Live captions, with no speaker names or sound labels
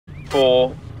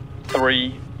4,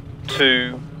 3,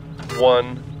 2,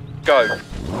 1, go.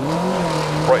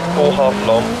 Right 4 half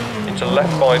long, into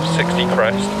left 5, 60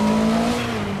 crest.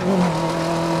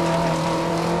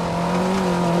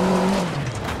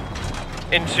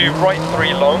 Into right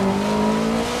 3 long,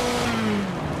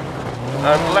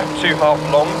 and left 2 half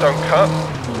long, don't cut.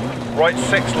 Right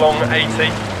 6 long,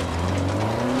 80.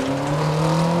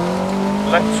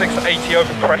 Left 6, 80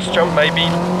 over crest jump maybe.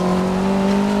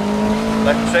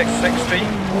 Left 6, 60.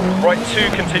 Right 2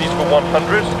 continues for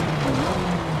 100.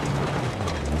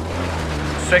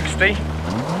 60.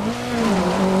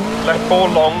 Left 4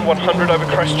 long, 100 over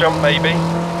crest jump maybe.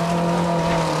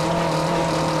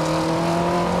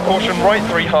 Caution right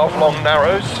 3 half long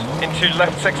narrows. Into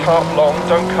left 6 half long,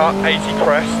 don't cut, 80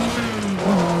 crest.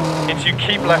 Into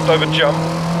keep left over jump.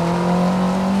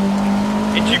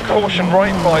 Into caution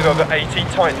right 5 over 80,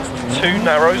 tightens to 2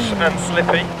 narrows and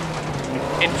slippy.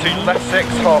 Into left 6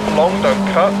 half long,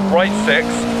 don't cut, right 6.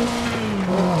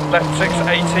 Left 6,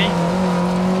 80.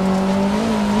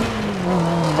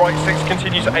 Right 6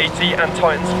 continues 80 and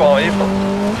tightens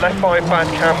 5. Left 5 bad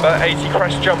camber, 80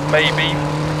 crest jump maybe,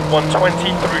 120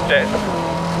 through dip.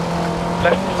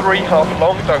 Left 3 half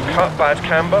long, don't cut, bad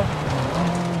camber.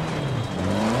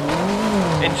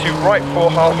 Into right 4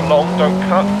 half long, don't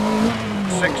cut,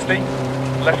 60.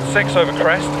 Left 6 over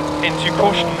crest, into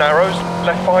caution narrows,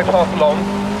 left 5 half long.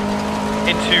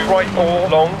 Into right 4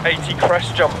 long, 80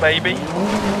 crest jump maybe.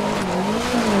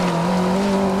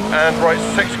 And right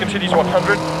 6 continues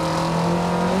 100.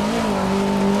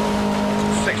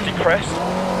 60 crest.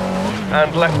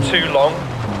 And left 2 long.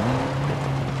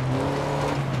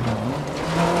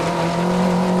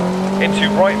 Into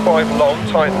right 5 long,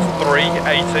 tightens 3,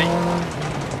 80.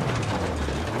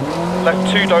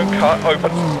 Left 2 don't cut,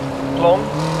 opens long.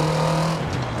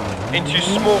 Into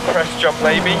small crest jump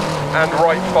maybe, and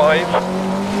right 5.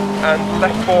 And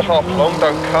left 4 half long,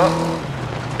 don't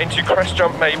cut. Into crest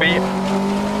jump maybe.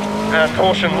 And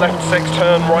caution left 6,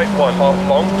 turn right 1 half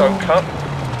long, don't cut.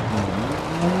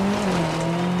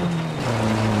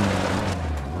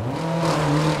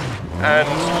 And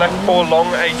left 4 long,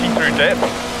 80 through dip.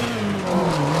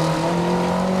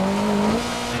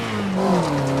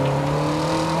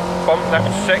 Bump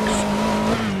left 6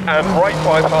 and right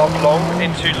 5 half long,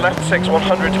 into left 6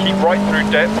 100 to keep right through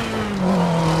dip.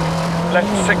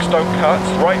 Left 6 don't cut,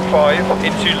 right 5,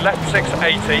 into left 6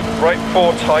 80, right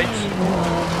 4 tight.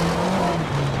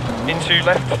 Into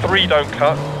left 3 don't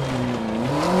cut.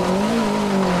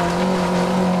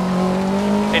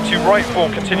 Into right 4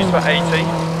 continues for 80.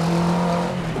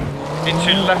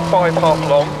 Into left 5 half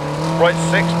long, right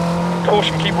 6,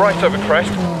 caution keep right over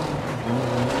crest.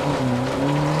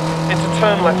 Into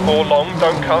turn left 4 long,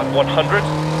 don't cut, 100.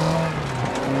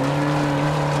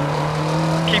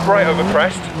 Keep right over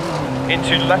crest.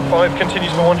 Into left 5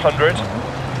 continues for 100.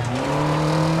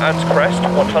 And crest,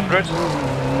 100.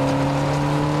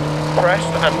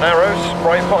 Crest and narrows,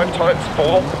 right 5 tights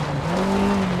 4.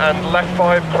 And left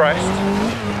 5 crest.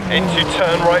 Into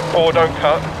turn right 4, don't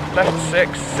cut. Left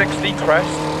 6, 60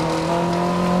 crest.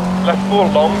 Left 4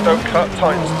 long, don't cut,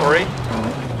 tightens 3.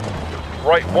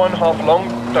 Right 1 half long,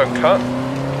 don't cut.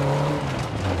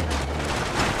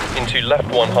 Into left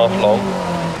 1 half long.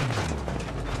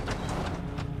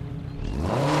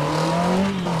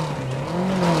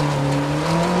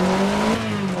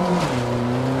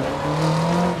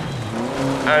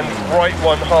 And right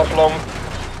 1 half long.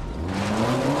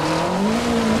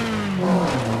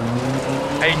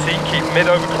 80, keep mid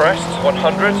over crest,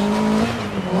 100.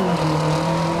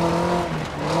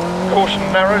 Caution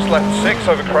narrows, left 6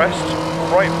 over crest.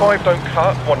 Right 5 don't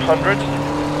cut, 100.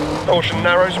 Caution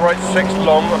narrows, right 6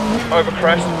 long over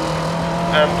crest.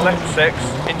 And left 6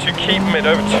 into keep mid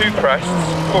over 2 crests.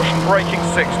 Caution braking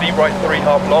 60, right 3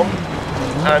 half long.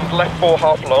 And left 4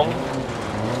 half long.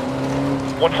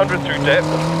 100 through dip.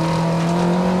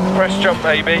 Crest jump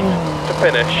maybe to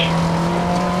finish.